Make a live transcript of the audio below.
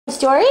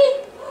story?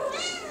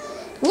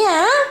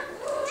 Yeah?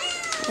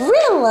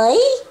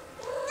 Really?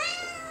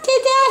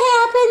 Did that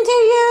happen to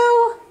you?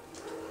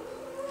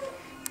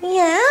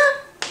 Yeah?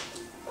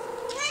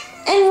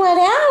 And what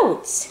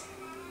else?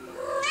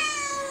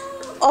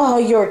 Oh,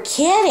 you're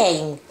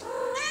kidding.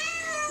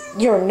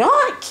 You're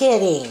not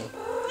kidding.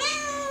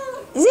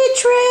 Is it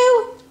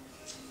true?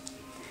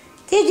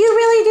 Did you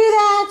really do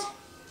that?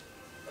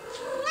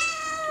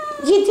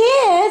 You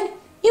did?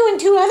 You and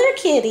two other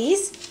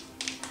kitties?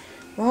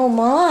 Oh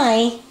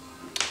my.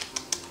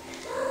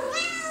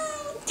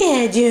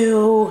 Did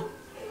you?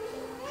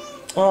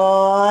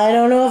 Oh, I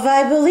don't know if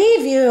I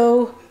believe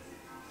you.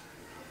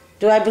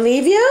 Do I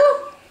believe you?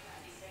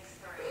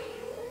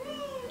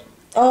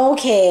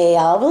 Okay,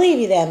 I'll believe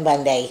you then,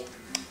 Bunday.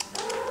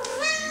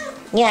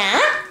 Yeah?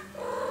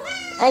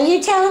 Are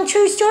you telling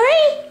true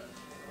story?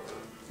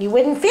 You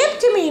wouldn't fib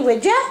to me,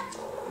 would ya?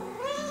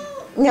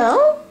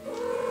 No?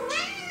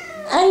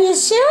 Are you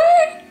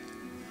sure?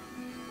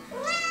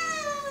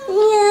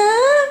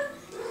 Yeah?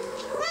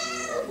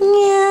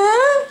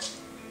 Yeah?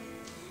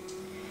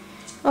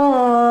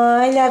 Oh,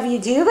 I love you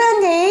too,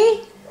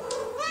 Bunday.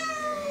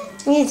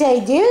 Yes, I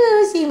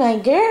do. See my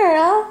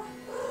girl.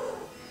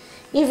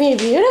 You're very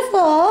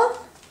beautiful.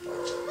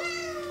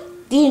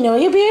 Do you know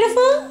you're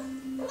beautiful?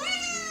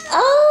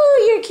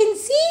 Oh, you're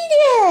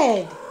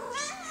conceited.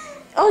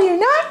 Oh, you're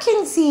not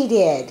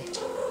conceited.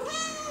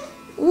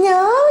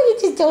 No, you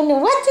just don't know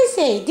what to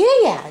say, do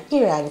ya?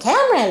 You're on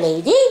camera,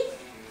 lady.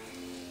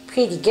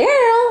 Pretty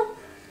girl.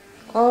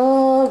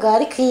 Oh,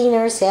 gotta clean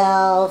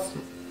herself.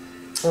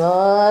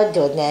 Oh,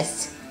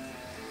 goodness.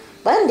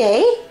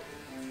 Bunday,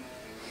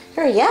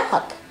 hurry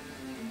up.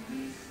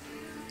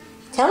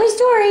 Tell me a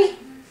story.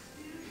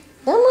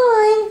 Come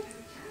on.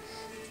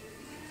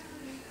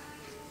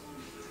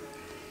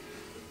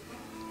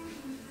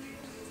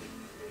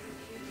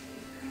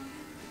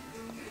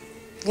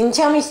 You can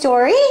tell me a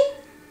story?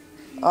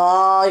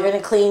 Oh, you're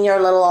going to clean your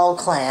little old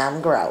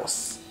clam.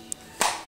 Gross.